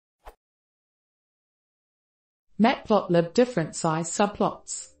Matplotlib different size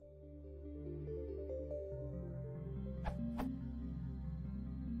subplots.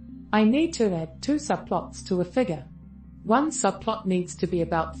 I need to add 2 subplots to a figure. One subplot needs to be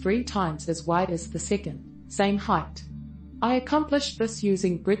about 3 times as wide as the second, same height. I accomplished this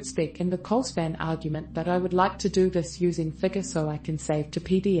using gridspec in the colspan argument, but I would like to do this using figure so I can save to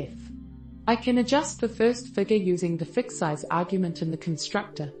PDF. I can adjust the first figure using the fixed size argument in the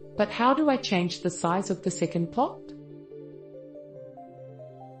constructor, but how do I change the size of the second plot?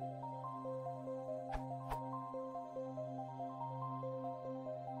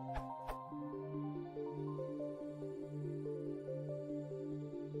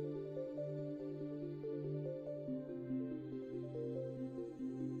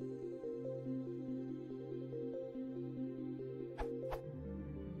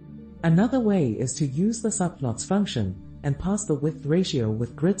 Another way is to use the subplots function and pass the width ratio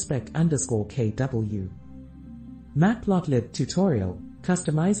with gridspec_kw. Matplotlib tutorial,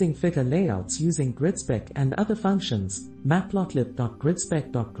 customizing figure layouts using gridspec and other functions,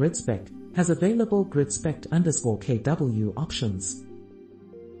 matplotlib.gridspec.gridspec, has available gridspec_kw options.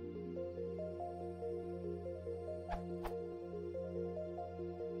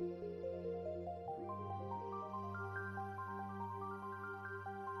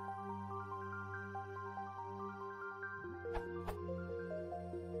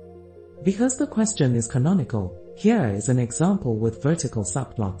 Because the question is canonical, here is an example with vertical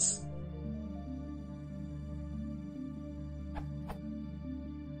subplots.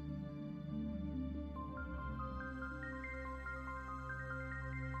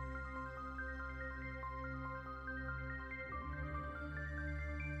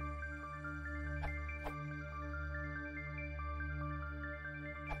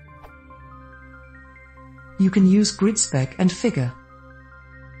 You can use gridspec and figure.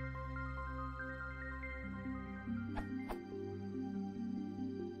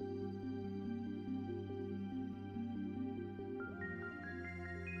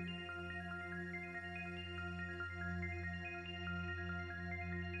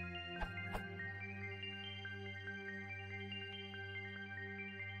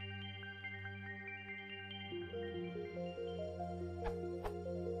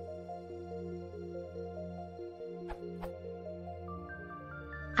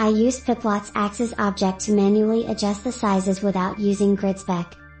 I used subplots axis object to manually adjust the sizes without using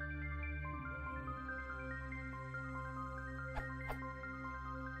gridspec.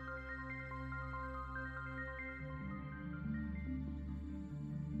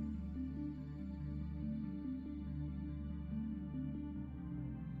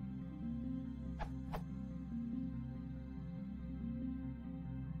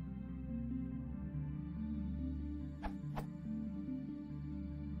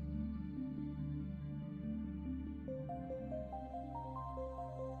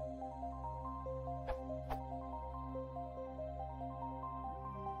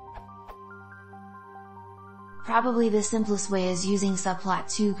 Probably the simplest way is using subplot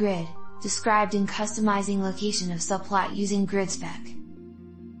to grid, described in customizing location of subplot using gridspec.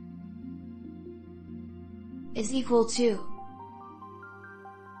 Is equal to.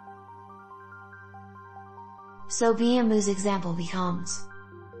 So BMU's example becomes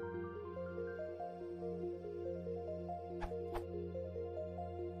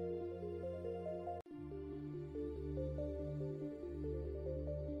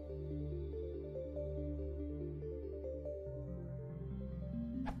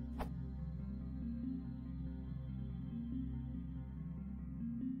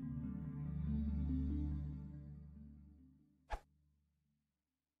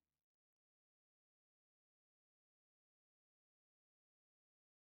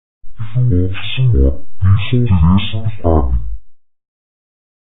If you want to see more, please hold the